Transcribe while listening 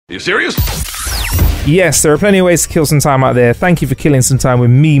Are you serious? Yes, there are plenty of ways to kill some time out there. Thank you for killing some time with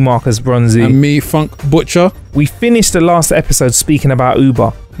me, Marcus Bronzy. And me, Funk Butcher. We finished the last episode speaking about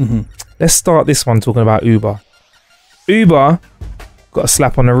Uber. Let's start this one talking about Uber. Uber got a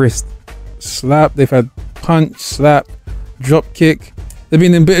slap on the wrist. Slap. They've had punch, slap, drop kick. They've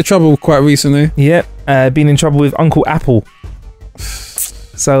been in a bit of trouble quite recently. Yep, been in trouble with Uncle Apple.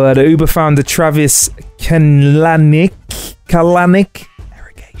 So the Uber founder Travis Kalanick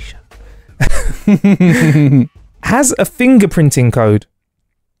has a fingerprinting code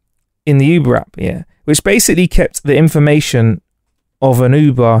in the Uber app, which basically kept the information of an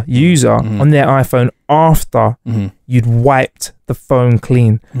Uber user on their iPhone after you'd wiped the phone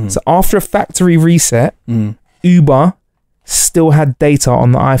clean. So after a factory reset, Uber still had data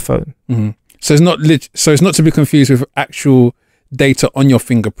on the iPhone. So it's not so it's not to be confused with actual data on your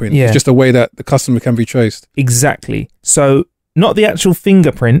fingerprint. Yeah. It's just a way that the customer can be traced. Exactly. So not the actual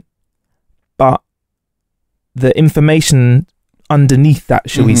fingerprint, but the information underneath that,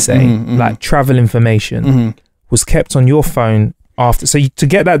 shall we say, like travel information, was kept on your phone after. So to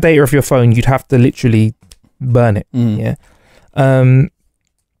get that data off your phone, you'd have to literally burn it.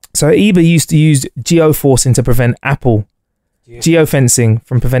 So Uber used to use geoforcing to prevent Apple geofencing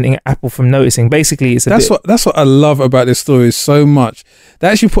from preventing Apple from noticing. Basically, it's that's what I love about this story so much. They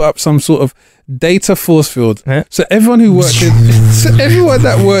actually put up some sort of data force field. So everyone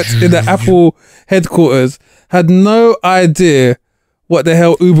that worked in the Apple headquarters had no idea what the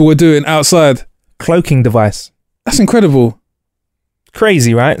hell Uber were doing outside. Cloaking device. That's incredible.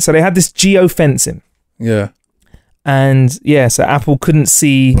 Crazy, right? So they had this geofencing. Yeah. And so Apple couldn't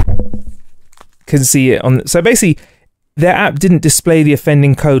see it on. So basically, their app didn't display the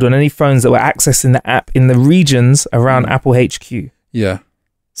offending code on any phones that were accessing the app in the regions around Apple HQ. Yeah.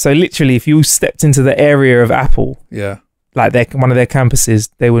 So literally, if you stepped into the area of Apple, like one of their campuses,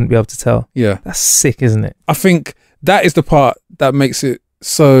 they wouldn't be able to tell. Yeah. That's sick, isn't it? I think that is the part that makes it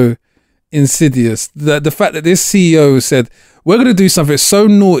so insidious. The fact that this CEO said, we're going to do something so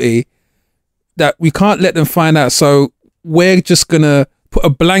naughty that we can't let them find out. So we're just going to put a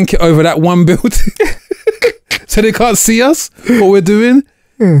blanket over that one building so they can't see us, what we're doing.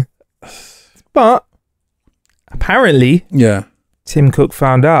 But apparently, Tim Cook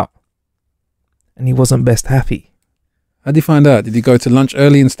found out and he wasn't best happy. How did he find out? Did he go to lunch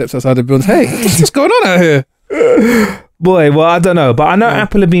early and steps outside the building? Hey, what's going on out here? Boy, well, I don't know. But I know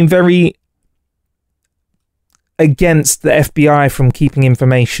Apple have been very against the FBI from keeping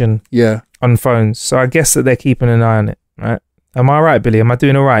information on phones. So I guess that they're keeping an eye on it, right? Am I right, Billy? Am I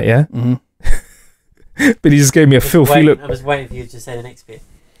doing all right, yeah? Billy just gave me a filthy look. I was waiting for you to say the next bit.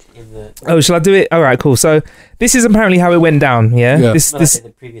 Oh, shall I do it? All right, cool. So this is apparently how it went down, yeah? This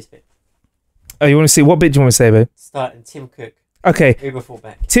the previous bit. Oh, you want to see? What bit do you want to say, babe? Starting Tim Cook. Okay. Uber fought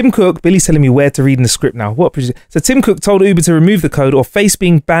back. Tim Cook, Billy's telling me where to read in the script now. So Tim Cook told Uber to remove the code or face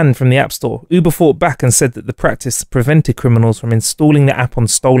being banned from the App Store. Uber fought back and said that the practice prevented criminals from installing the app on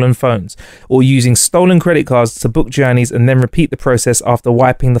stolen phones or using stolen credit cards to book journeys and then repeat the process after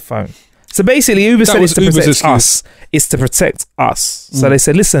wiping the phone. So basically, Uber said it's to protect us. It's to protect us. So they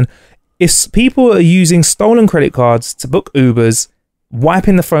said, listen, if people are using stolen credit cards to book Ubers,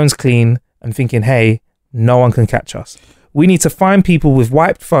 wiping the phones clean and thinking, hey, no one can catch us. We need to find people with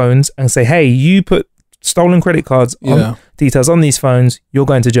wiped phones and say, hey, you put stolen credit cards details on these phones, you're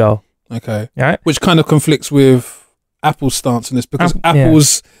going to jail. Okay. Right? Which kind of conflicts with Apple's stance on this because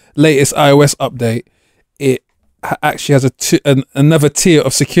Apple's latest iOS update, it actually has another tier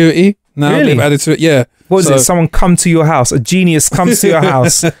of security. Now they've added to it. Yeah. What is it? Someone come to your house, a genius comes to your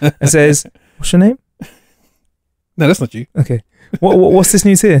house and says, what's your name? No, that's not you. Okay. What's this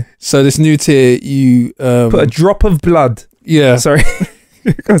new tier? So this new tier, you put a drop of blood. Yeah. Sorry.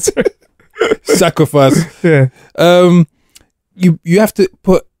 Sorry. Sacrifice. Yeah. You have to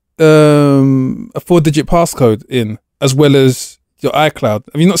put a 4-digit passcode in as well as your iCloud.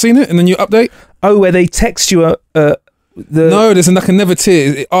 Have you not seen it in the new update? Oh, where they text you No, there's like another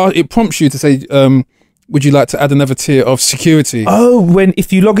tier. It prompts you to say, would you like to add another tier of security? Oh,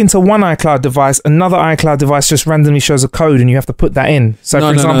 if you log into one iCloud device, another iCloud device just randomly shows a code and you have to put that in. So,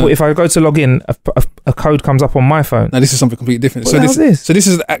 for example, if I go to log in, a code comes up on my phone. No, this is something completely different. What the hell is this? So this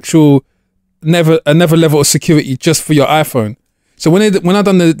is the actual another level of security just for your iPhone. So when I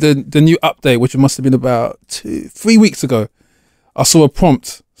done the new update, which must have been about 3 weeks ago, I saw a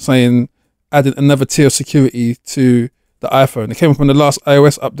prompt saying added another tier of security to the iPhone. It came up on the last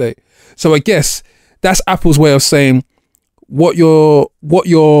iOS update. So I guess that's Apple's way of saying what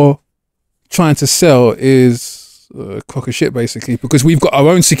you're trying to sell is a crock of shit, basically, because we've got our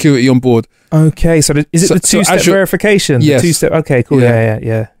own security on board. Okay, so is it the two-step verification? Yes. The two-step. Okay, cool.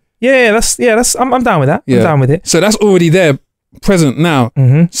 Yeah. That's I'm down with that. Yeah. I'm down with it. So that's already there, present now.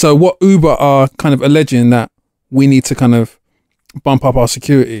 Mm-hmm. So what Uber are kind of alleging that we need to kind of bump up our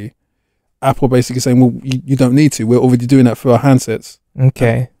security, Apple basically saying, well, you don't need to. We're already doing that through our handsets.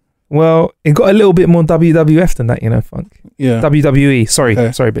 Okay. Well, it got a little bit more WWF than that, you know, Funk. Yeah. WWE.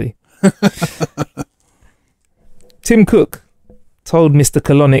 Sorry, Billy. Tim Cook told Mr.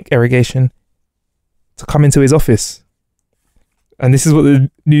 Colonic Irrigation to come into his office. And this is what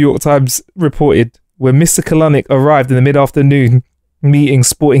the New York Times reported. When Mr. Colonic arrived in the mid-afternoon meeting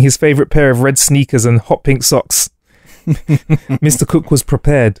sporting his favourite pair of red sneakers and hot pink socks, Mr. Cook was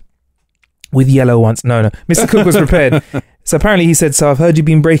prepared. With yellow ones. No. Mr. Cook was prepared. So apparently he said, so I've heard you've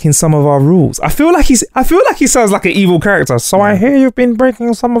been breaking some of our rules. I feel like he sounds like an evil character. So I hear you've been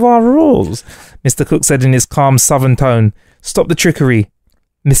breaking some of our rules. Mr. Cook said in his calm southern tone, stop the trickery.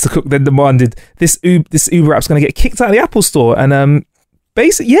 Mr. Cook then demanded, this Uber app's going to get kicked out of the Apple store. And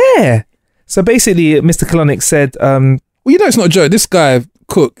So basically, Mr. Colonic said, well, you know, it's not a joke. This guy,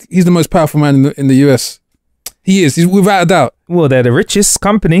 Cook, he's the most powerful man in the US. He is. He's without a doubt. Well, they're the richest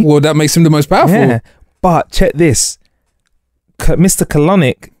company. Well, that makes him the most powerful. Yeah. But check this. Mr.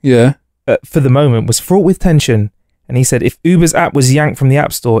 Colonic, for the moment, was fraught with tension. And he said if Uber's app was yanked from the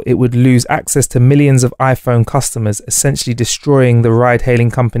App Store, it would lose access to millions of iPhone customers, essentially destroying the ride-hailing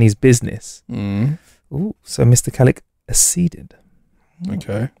company's business. Mm. Ooh, so Mr. Colonic acceded.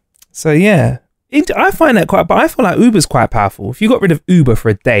 Okay. So, yeah. I find that but I feel like Uber's quite powerful. If you got rid of Uber for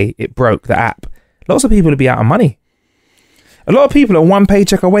a day, it broke the app. Lots of people would be out of money. A lot of people are one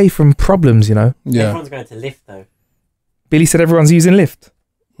paycheck away from problems, you know. Yeah. Everyone's going to Lyft though. Billy said everyone's using Lyft.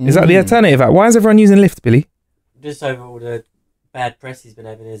 Is that the alternative app? Why is everyone using Lyft, Billy? Just over all the bad press he's been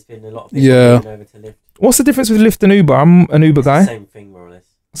having, there's been a lot of people going over to Lyft. What's the difference with Lyft and Uber? I'm an Uber guy. It's the same thing, more or less.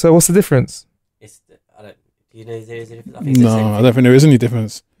 So what's the difference? Do you know there is a difference? I think it's the same No, I thing. don't think there is any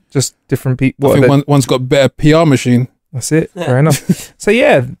difference. Just different people. I think one's got better PR machine. That's it. Fair enough. So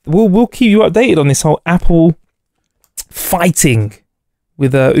yeah, we'll keep you updated on this whole Apple fighting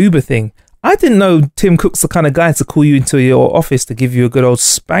with the Uber thing. I didn't know Tim Cook's the kind of guy to call you into your office to give you a good old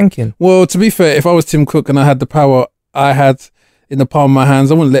spanking. Well, to be fair, if I was Tim Cook and I had the power I had in the palm of my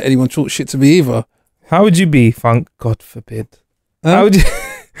hands, I wouldn't let anyone talk shit to me either. How would you be, Funk? God forbid. Huh?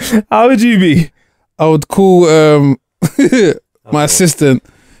 How would you be? I would call my assistant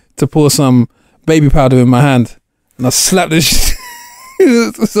to pour some baby powder in my hand, and I slap this.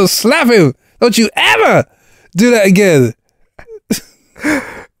 So slap him! Don't you ever do that again.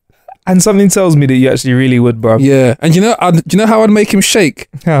 And something tells me that you actually really would, bro. Yeah, and do you know how I'd make him shake?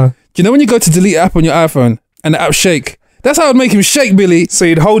 How? Do you know when you go to delete an app on your iPhone and the app shake? That's how I'd make him shake, Billy. So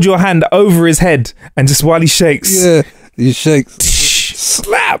you'd hold your hand over his head and just while he shakes. Yeah, he shakes.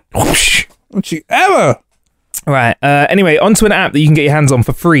 Slap! Don't you ever? Right. Anyway, onto an app that you can get your hands on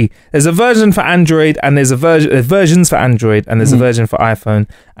for free. There's a version for Android, and there's versions for Android, and there's a version for iPhone.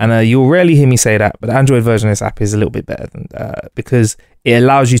 And you'll rarely hear me say that, but the Android version of this app is a little bit better than because it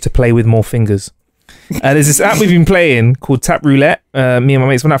allows you to play with more fingers. There's this app we've been playing called Tap Roulette. Me and my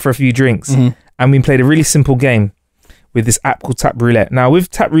mates went out for a few drinks, and we played a really simple game with this app called Tap Roulette. Now,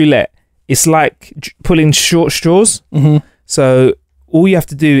 with Tap Roulette, it's like pulling short straws. So all you have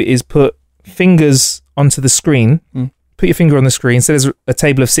to do is put fingers onto the screen. Put your finger on the screen. So there's a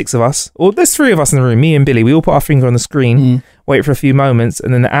table of 6 of us, or there's 3 of us in the room, me and Billy. We all put our finger on the screen, wait for a few moments,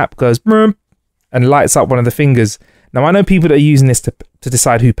 and then the app goes boom and lights up one of the fingers. Now, I know people that are using this to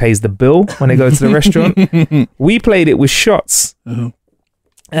decide who pays the bill when they go to the restaurant. We played it with shots.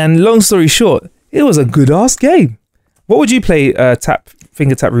 And long story short, it was a good ass game. What would you play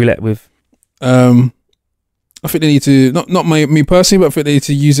finger tap roulette with? I think they need to not me personally, but I think they need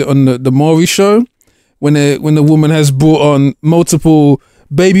to use it on the Maury show when the woman has brought on multiple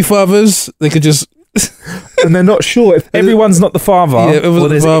baby fathers. They could just and they're not sure if everyone's not the father. Yeah, if it wasn't or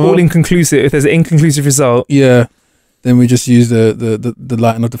there's the father. all inconclusive. If there's an inconclusive result, yeah, then we just use the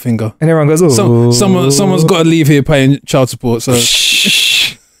lighting of the finger. And everyone goes, "Oh, someone's got to leave here paying child support." So,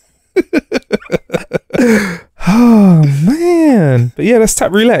 oh man, but yeah, that's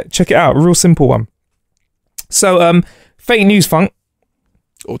Tap Roulette. Check it out, real simple one. So, fake news, Funk.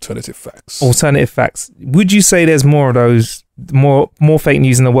 Alternative facts. Alternative facts. Would you say there's more of those, more fake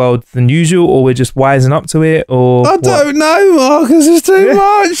news in the world than usual, or we're just wising up to it, or I don't know, Marcus. It's too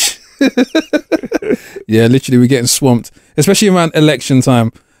much. Yeah, literally, we're getting swamped, especially around election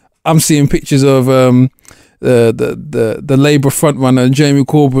time. I'm seeing pictures of the Labour frontrunner Jamie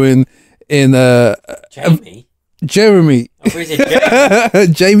Corbyn in Jeremy. Oh, who is it? Jeremy?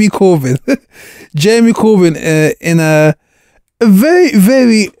 Jamie Corbyn. Jamie Corbyn in a very,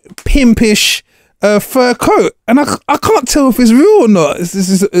 very pimpish fur coat, and I can't tell if it's real or not. This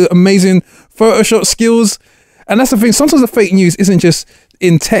is amazing Photoshop skills, and that's the thing. Sometimes the fake news isn't just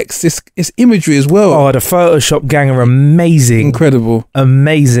in text; it's imagery as well. Oh, the Photoshop gang are amazing, Incredible,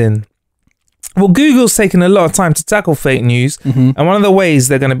 amazing. Well, Google's taken a lot of time to tackle fake news, and one of the ways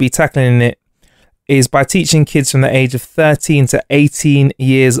they're going to be tackling it is by teaching kids from the age of 13 to 18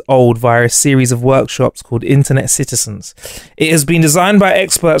 years old via a series of workshops called Internet Citizens. It has been designed by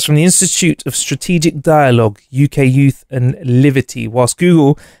experts from the Institute of Strategic Dialogue, UK Youth and Liberty, whilst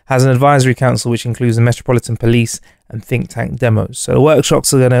Google has an advisory council which includes the Metropolitan Police and think tank demos. So the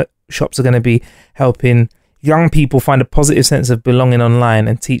workshops are going to be helping young people find a positive sense of belonging online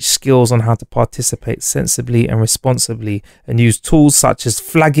and teach skills on how to participate sensibly and responsibly and use tools such as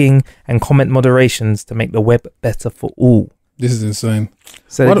flagging and comment moderations to make the web better for all. this is insane.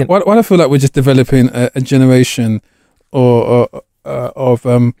 So why do I feel like we're just developing a generation of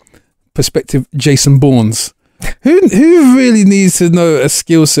prospective Jason Bournes? Who really needs to know a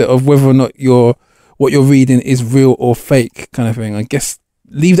skill set of whether or not what you're reading is real or fake kind of thing? I guess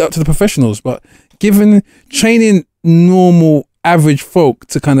leave that up to the professionals, but training normal average folk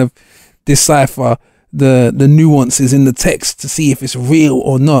to kind of decipher the nuances in the text to see if it's real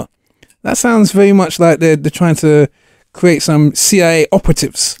or not. That sounds very much like they're trying to create some CIA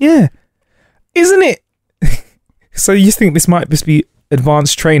operatives. Yeah. Isn't it? So you think this might just be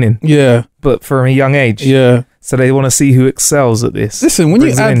advanced training? Yeah. But from a young age? Yeah. So they want to see who excels at this. Listen, when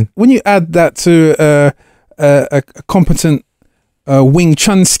you add that to a competent Wing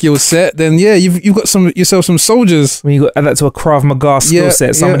Chun skill set, then yeah, you've got yourself some soldiers. When you add that to a Krav Maga skill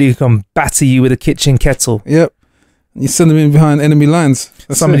set, somebody who can batter you with a kitchen kettle. Yep. You send them in behind enemy lines.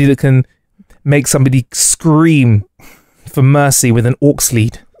 That's somebody that can make somebody scream for mercy with an aux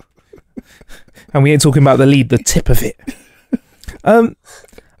lead. And we ain't talking about the lead, the tip of it. Isn't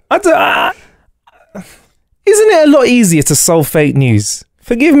it a lot easier to solve fake news?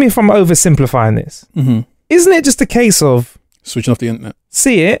 Forgive me if I'm oversimplifying this. Mm-hmm. Isn't it just a case of switching off the internet?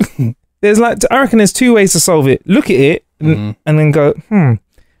 See it. I reckon there's two ways to solve it. Look at it and then go,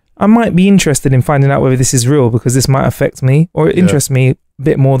 I might be interested in finding out whether this is real because this might affect me or it interests me a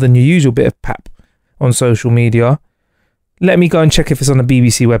bit more than your usual bit of pap on social media. Let me go and check if it's on the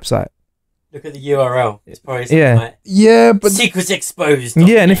BBC website. Look at the URL. It's probably something like but secrets exposed.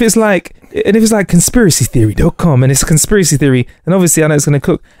 Yeah, and if it's like conspiracytheory.com and it's a conspiracy theory, then obviously I know it's going to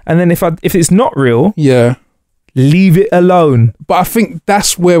cook. And then if it's not real, leave it alone. But I think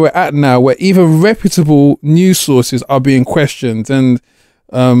that's where we're at now, where even reputable news sources are being questioned, and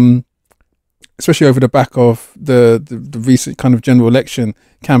especially over the back of the recent kind of general election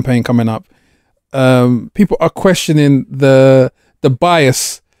campaign coming up, people are questioning the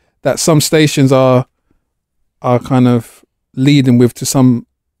bias that some stations are kind of leading with to some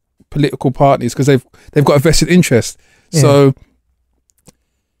political parties because they've got a vested interest. Yeah. So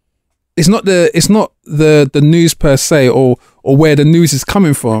it's not the news per se or where the news is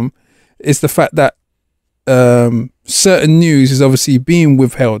coming from. It's the fact that certain news is obviously being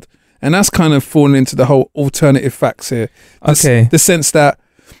withheld, and that's kind of falling into the whole alternative facts here. The sense that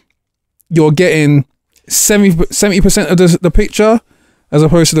you're getting 70% of the picture as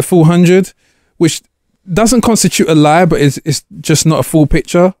opposed to the full 100, which doesn't constitute a lie, but it's just not a full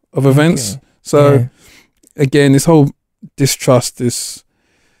picture of events. So again, this whole distrust is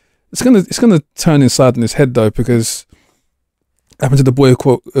it's gonna turn inside in his head though, because it happened to the boy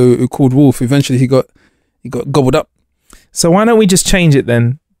who called Wolf. Eventually, he got gobbled up. So why don't we just change it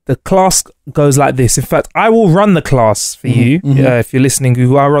then? The class goes like this. In fact, I will run the class for you. If you're listening,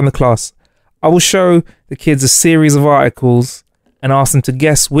 Google, I'll run the class. I will show the kids a series of articles and ask them to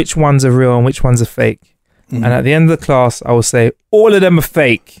guess which ones are real and which ones are fake. And at the end of the class, I will say, all of them are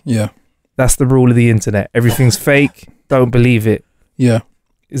fake. Yeah. That's the rule of the internet. Everything's fake. Don't believe it. Yeah.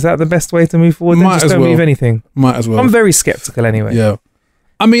 Is that the best way to move forward? Then just don't believe anything. Might as well. I'm very skeptical anyway. Yeah.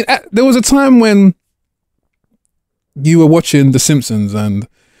 I mean, there was a time when you were watching The Simpsons and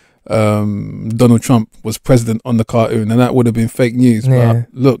Donald Trump was president on the cartoon, and that would have been fake news. But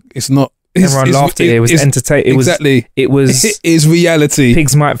look, it's not. Everyone laughed at it. It was entertaining. It is reality.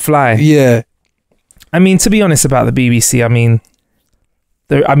 Pigs might fly. Yeah. I mean, to be honest about the BBC,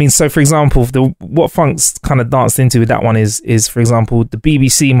 so for example, what Funk's kind of danced into with that one is for example, the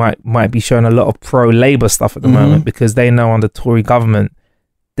BBC might be showing a lot of pro-Labour stuff at the moment because they know under Tory government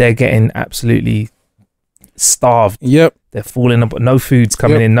they're getting absolutely starved. Yep. They're falling up, no food's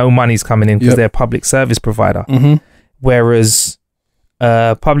coming in, no money's coming in because they're a public service provider. Whereas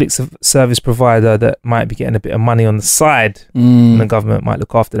public service provider that might be getting a bit of money on the side, and the government might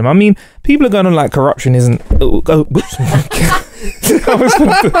look after them. I mean, people are going on like corruption isn't. Whoops. I was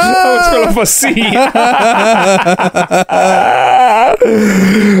fell off a seat.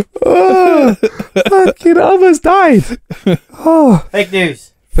 Fucking almost died. Oh. Fake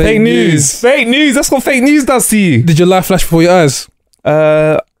news. Fake news. That's what fake news does to you. Did your life flash before your eyes?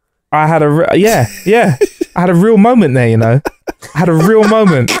 I had I had a real moment there, you know. I had a real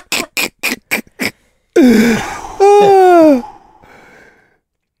moment.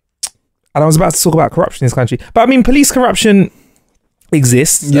 And I was about to talk about corruption in this country. But I mean, police corruption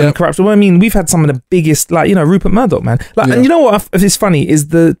exists. Yeah. Corruption. Well, I mean, we've had some of the biggest, like, you know, Rupert Murdoch, man. Like, and you know what is funny is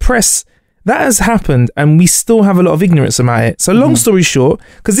the press, that has happened and we still have a lot of ignorance about it. So long story short,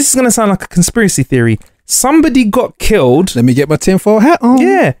 because this is going to sound like a conspiracy theory, somebody got killed. Let me get my tinfoil hat on.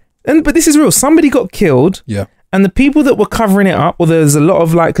 Yeah. But this is real. Somebody got killed. Yeah. And the people that were covering it up, or there's a lot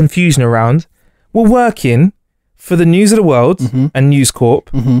of like confusion around, were working for the News of the World and News Corp.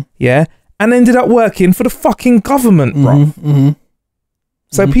 Yeah. And ended up working for the fucking government, bro.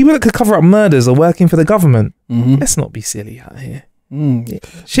 So people that could cover up murders are working for the government. Let's not be silly out here.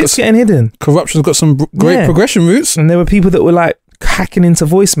 Shit's getting hidden. Corruption's got some great progression routes. And there were people that were like hacking into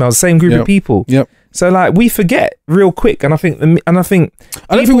voicemails, same group of people. Yep. So like we forget real quick, and I don't think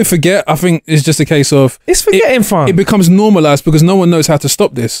we forget. I think it's just a case of it's forgetting fun. It becomes normalized because no one knows how to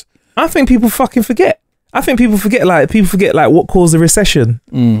stop this. I think people fucking forget. I think people forget like what caused the recession.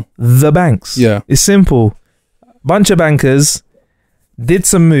 The banks. Yeah. It's simple. Bunch of bankers did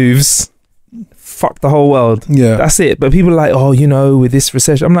some moves, fucked the whole world. Yeah. That's it. But people are like, oh, you know, with this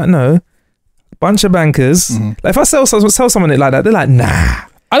recession, I'm like, no. Bunch of bankers. Like if I tell someone it like that, they're like, nah.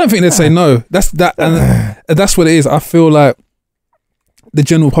 I don't think they'd say no. That's what it is. I feel like the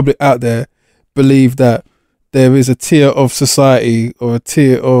general public out there believe that there is a tier of society or a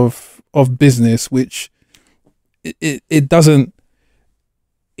tier of business which it doesn't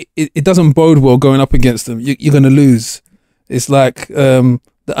bode well going up against them. You're going to lose. It's like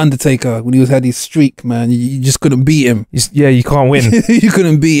the Undertaker when he had his streak, man. You just couldn't beat him. You can't win. You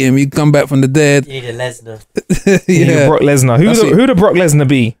couldn't beat him. You come back from the dead. You need a Lesnar. You need a Brock Lesnar. Who the Brock Lesnar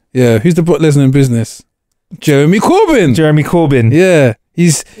be? Yeah, who's the Brock Lesnar in business? Jeremy Corbyn. Yeah,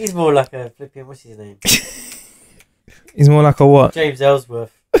 he's more like a flipping. What's his name? He's more like a what? James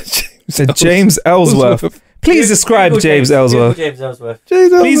Ellsworth. James Ellsworth. Please describe James Ellsworth. James Ellsworth.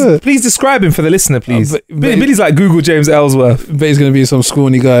 Please describe him for the listener, please. Billy's like Google James Ellsworth. Bet he's going to be some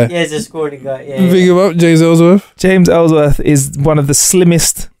scrawny guy. Yeah, he's a scrawny guy. Yeah. Think about James Ellsworth. James Ellsworth is one of the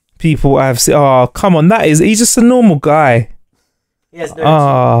slimmest people I've seen. Oh, come on, he's just a normal guy. He has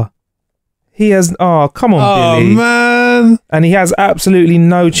no chin. He has. Oh, come on, Billy. Oh man. And he has absolutely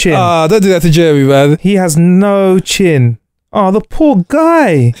no chin. Don't do that to Jeremy, man. He has no chin. Oh, the poor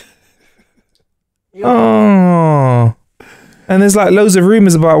guy. Oh, and there's like loads of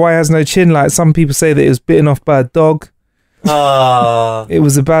rumors about why he has no chin. Like some people say that it was bitten off by a dog. It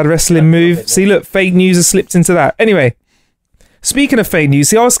was a bad wrestling move. See, look, fake news has slipped into that. Anyway, speaking of fake news,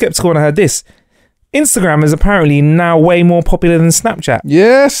 see, I was skeptical when I heard this. Instagram is apparently now way more popular than Snapchat.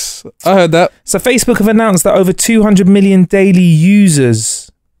 Yes, I heard that. So Facebook have announced that over 200 million daily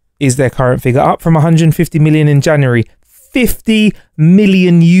users is their current figure, up from 150 million in January. 50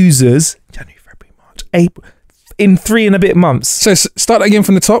 million users. January, February, March, April. In 3 and a bit months. So start that again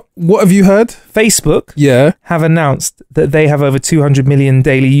from the top. What have you heard? Facebook have announced that they have over 200 million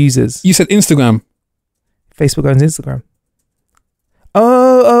daily users. You said Instagram. Facebook owns Instagram.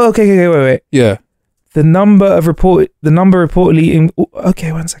 Oh, okay, wait. Yeah. The number reportedly in...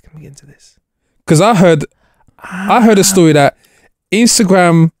 Okay, 1 second, we get into this. Because I heard a story that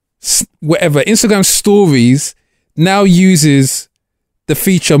Instagram stories now uses the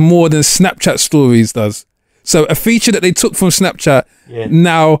feature more than Snapchat stories does. So a feature that they took from Snapchat,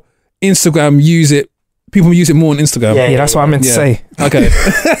 now Instagram use it. People use it more on Instagram. Yeah, that's what I meant to say. Okay.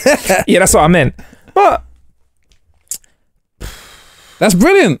 Yeah, that's what I meant. But that's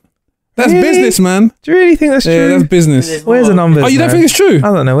brilliant. That's business, man. Do you really think that's true? Yeah, that's business. Where's the numbers? Oh, you don't think it's true?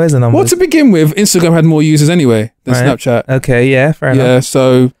 I don't know. Where's the numbers? Well, to begin with, Instagram had more users anyway than Snapchat. Okay, yeah, fair enough. Yeah,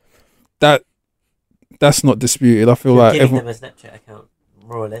 so that's not disputed. I feel like giving them a Snapchat account,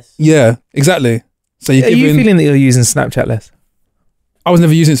 more or less. Yeah, exactly. So are you feeling that you're using Snapchat less? I was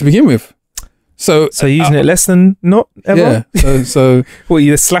never using it to begin with. So you're using it less than not ever? Yeah. So what,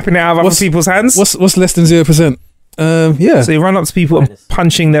 you're slapping it out of other people's hands? What's less than 0%? Yeah. So you run up to people and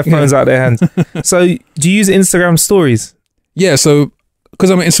punching their phones out of their hands. So do you use Instagram stories? Yeah. So because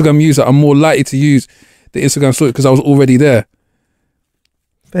I'm an Instagram user, I'm more likely to use the Instagram story because I was already there.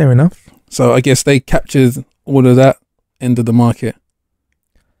 Fair enough. So I guess they captured all of that end of the market.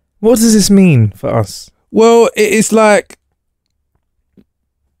 What does this mean for us? Well, it's like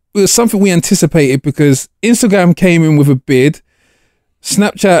it was something we anticipated because Instagram came in with a bid.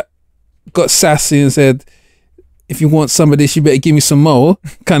 Snapchat got sassy and said, if you want some of this, you better give me some more,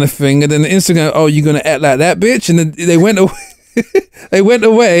 kind of thing. And then Instagram, oh, you're gonna act like that, bitch. And then they went away. They went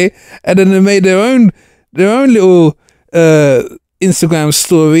away, and then they made their own little Instagram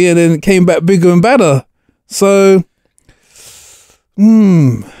story, and then came back bigger and better. So,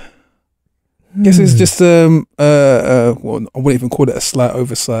 guess it's just well, I wouldn't even call it a slight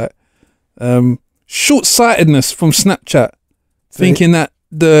oversight. Short-sightedness from Snapchat, thinking that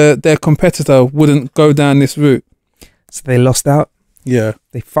their competitor wouldn't go down this route. So they lost out. Yeah,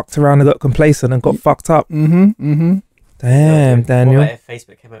 they fucked around and got complacent and got fucked up. Damn, Daniel. What about if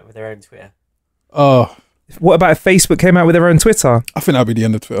Facebook came out with their own Twitter? Oh, what about if Facebook came out with their own Twitter? I think that'd be the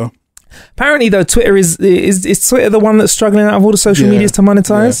end of Twitter. Apparently, though, Twitter is Twitter the one that's struggling out of all the social medias to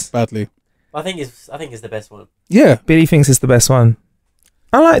monetize? Yeah, badly. I think it's the best one. Yeah, Billy thinks it's the best one.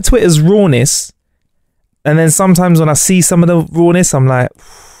 I like Twitter's rawness, and then sometimes when I see some of the rawness, I'm like,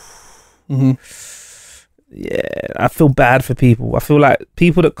 yeah, I feel bad for people. I feel like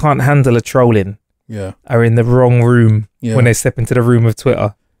people that can't handle a trolling are in the wrong room when they step into the room of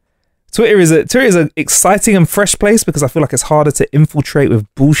Twitter. Twitter is an exciting and fresh place because I feel like it's harder to infiltrate with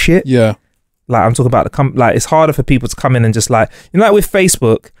bullshit. Yeah, like I'm talking about like it's harder for people to come in and just like, you know, like with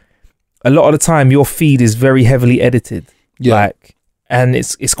Facebook, a lot of the time your feed is very heavily edited. Yeah, like, and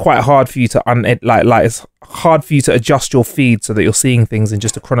it's quite hard for you to it's hard for you to adjust your feed so that you're seeing things in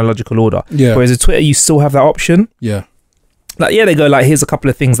just a chronological order. Yeah. Whereas with Twitter, you still have that option. Yeah. Like, yeah, they go like, here's a couple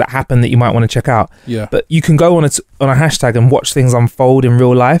of things that happen that you might want to check out. Yeah. But you can go on a hashtag and watch things unfold in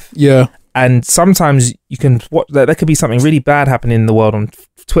real life. Yeah. And sometimes you can watch that. There could be something really bad happening in the world on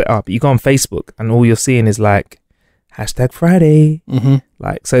Twitter, but you go on Facebook and all you're seeing is like hashtag Friday.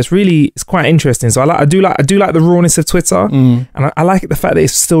 Like, so it's quite interesting. So I do like the rawness of Twitter, and I like the fact that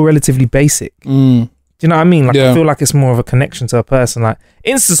it's still relatively basic. Do you know what I mean? Like, I feel like it's more of a connection to a person. Like,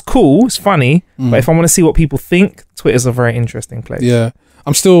 Insta's cool, it's funny, but if I want to see what people think, Twitter's a very interesting place. Yeah,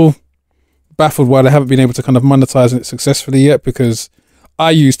 I'm still baffled why they haven't been able to kind of monetize it successfully yet, because I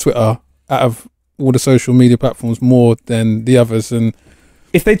use Twitter out of all the social media platforms more than the others, and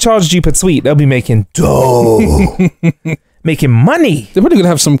if they charged you per tweet, they'll be making dough. Making money. They're probably gonna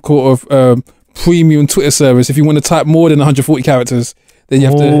have some sort of premium Twitter service. If you want to type more than 140 characters, then you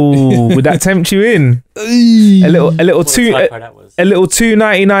have to. Would that tempt you in? a little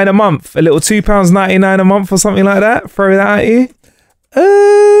 $2.99 a month, a little £2.99 a month or something like that. Throw that at you.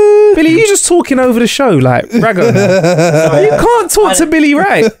 Billy, you just talking over the show like Raggo. You can't talk to Billy,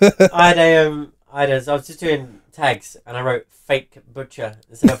 right? I was just doing tags and I wrote fake butcher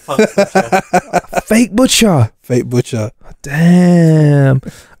instead of funk butcher. Fake butcher. Fake butcher. Damn.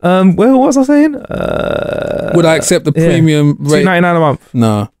 Well, what was I saying? Would I accept the premium rate? $2.99 a month.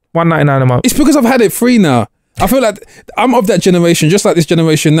 No. $1.99 a month. It's because I've had it free now. I feel like I'm of that generation, just like this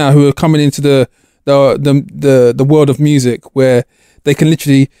generation now, who are coming into the world of music, where they can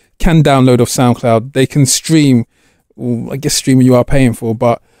download off SoundCloud. They can stream. Well, I guess streaming you are paying for,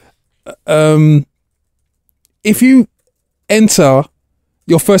 but if you enter,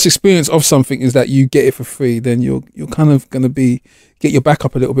 your first experience of something is that you get it for free, then you're kind of gonna get your back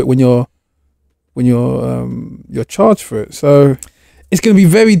up a little bit when you're charged for it. So it's gonna be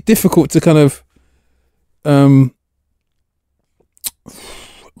very difficult to kind of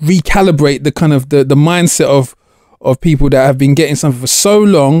recalibrate the kind of the mindset of people that have been getting something for so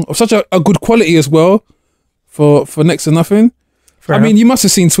long, of such a good quality as well, for next to nothing. I mean, you must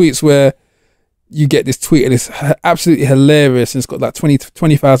have seen tweets where you get this tweet and it's absolutely hilarious, and it's got like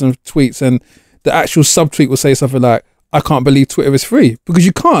 20,000 tweets, and the actual subtweet will say something like, I can't believe Twitter is free, because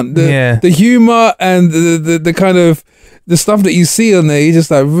you can't. The humor and the kind of the stuff that you see on there, you're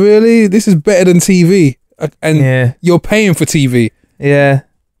just like, really? This is better than TV, and you're paying for TV. Yeah,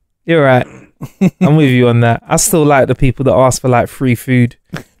 you're right. I'm with you on that. I still like the people that ask for like free food,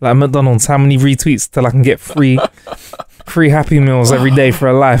 like McDonald's. How many retweets till I can get free Happy Meals every day for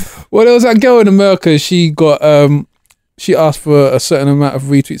her life? Well, there was that girl in America. She got she asked for a certain amount of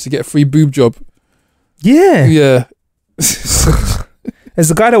retweets to get a free boob job. Yeah.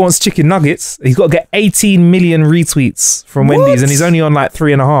 There's a guy that wants chicken nuggets. He's got to get 18 million retweets from Wendy's, and he's only on like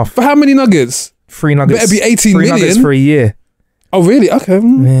 3.5. For how many nuggets? 3 nuggets. Better be 18 million. 3 nuggets for a year. Oh, really? Okay.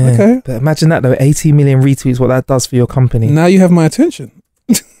 Okay. But imagine that though, 18 million retweets, what that does for your company. Now you have my attention.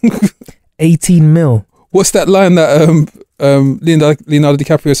 18 mil. What's that line that Leonardo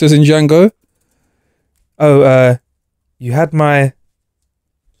DiCaprio says in Django? Oh, you had my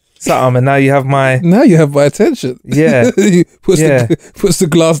something, and now you have my Now you have my attention. yeah. He puts Yeah. puts the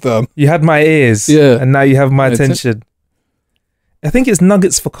glass down. You had my ears, Yeah. and now you have my My attention. I think it's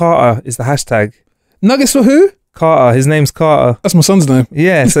Nuggets for Carter is the hashtag. Nuggets for who? Carter, his name's Carter. That's my son's name.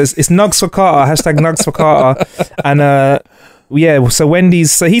 Yeah, so it's Nugs for Carter, hashtag Nugs for Carter. And yeah, so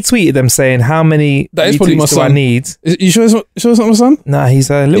Wendy's, so he tweeted them saying, how many That is probably my retweets do I son. need? You sure it's not my son? Nah, he's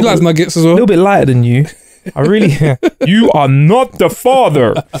a He little, likes nuggets as well. little bit lighter than you. I really, you are not the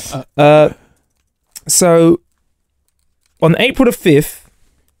father. So on April the 5th,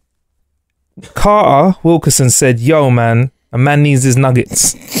 Carter Wilkerson said, yo, man, a man needs his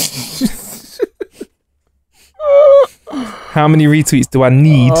nuggets. How many retweets do I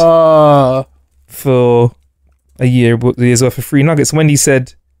need for a year's worth of free nuggets? Wendy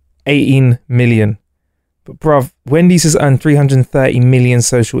said 18 million. But bruv, Wendy's has earned 330 million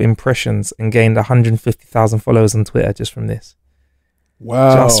social impressions and gained 150,000 followers on Twitter just from this.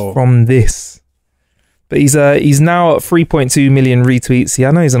 Wow. Just from this. But he's now at 3.2 million retweets. Yeah,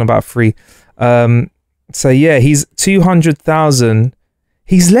 I know he's on about 3. So yeah, he's 200,000.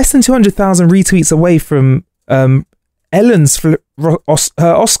 He's less than 200,000 retweets away from Ellen's her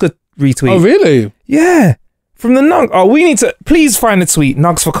Oscar retweet. Oh, really? Yeah. From the Nug. Oh, we need to please find a tweet.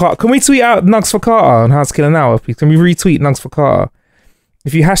 Nugs for Carter. Can we tweet out Nugs for Carter on How to Kill an Hour? Can we retweet Nugs for Carter?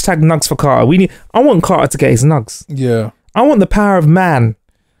 If you hashtag Nugs for Carter, I want Carter to get his nugs. Yeah. I want the power of man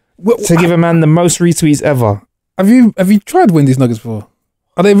to give a man the most retweets ever. Have you tried Wendy's nuggets before?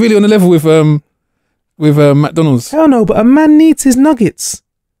 Are they really on the level with McDonald's? Hell no, but a man needs his nuggets.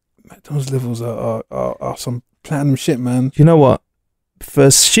 McDonald's levels are some platinum shit, man. Do you know what?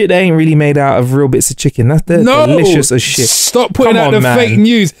 For shit that ain't really made out of real bits of chicken. They're delicious as shit. Stop putting Come out on, the man. fake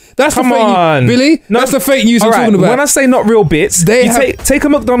news. That's Come the fake on. news. Really? No, That's the fake news I'm All right, talking about. when I say not real bits, They you have- take a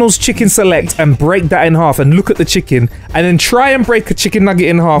McDonald's chicken select and break that in half and look at the chicken and then try and break a chicken nugget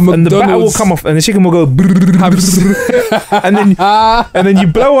in half and the batter will McDonald's- come off and the chicken will go and then you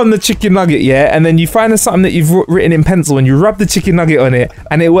blow on the chicken nugget, yeah, and then you find something that you've written in pencil and you rub the chicken nugget on it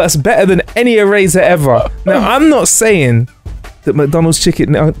and it works better than any eraser ever. Now, I'm not saying that McDonald's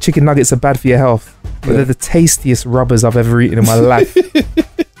chicken nuggets are bad for your health, but they're the tastiest rubbers I've ever eaten in my life.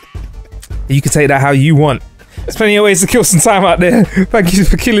 You can take that how you want. There's plenty of ways to kill some time out there. Thank you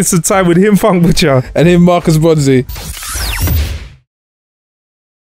for killing some time with him, Funk Butcher. And him, Marcus Bronzy.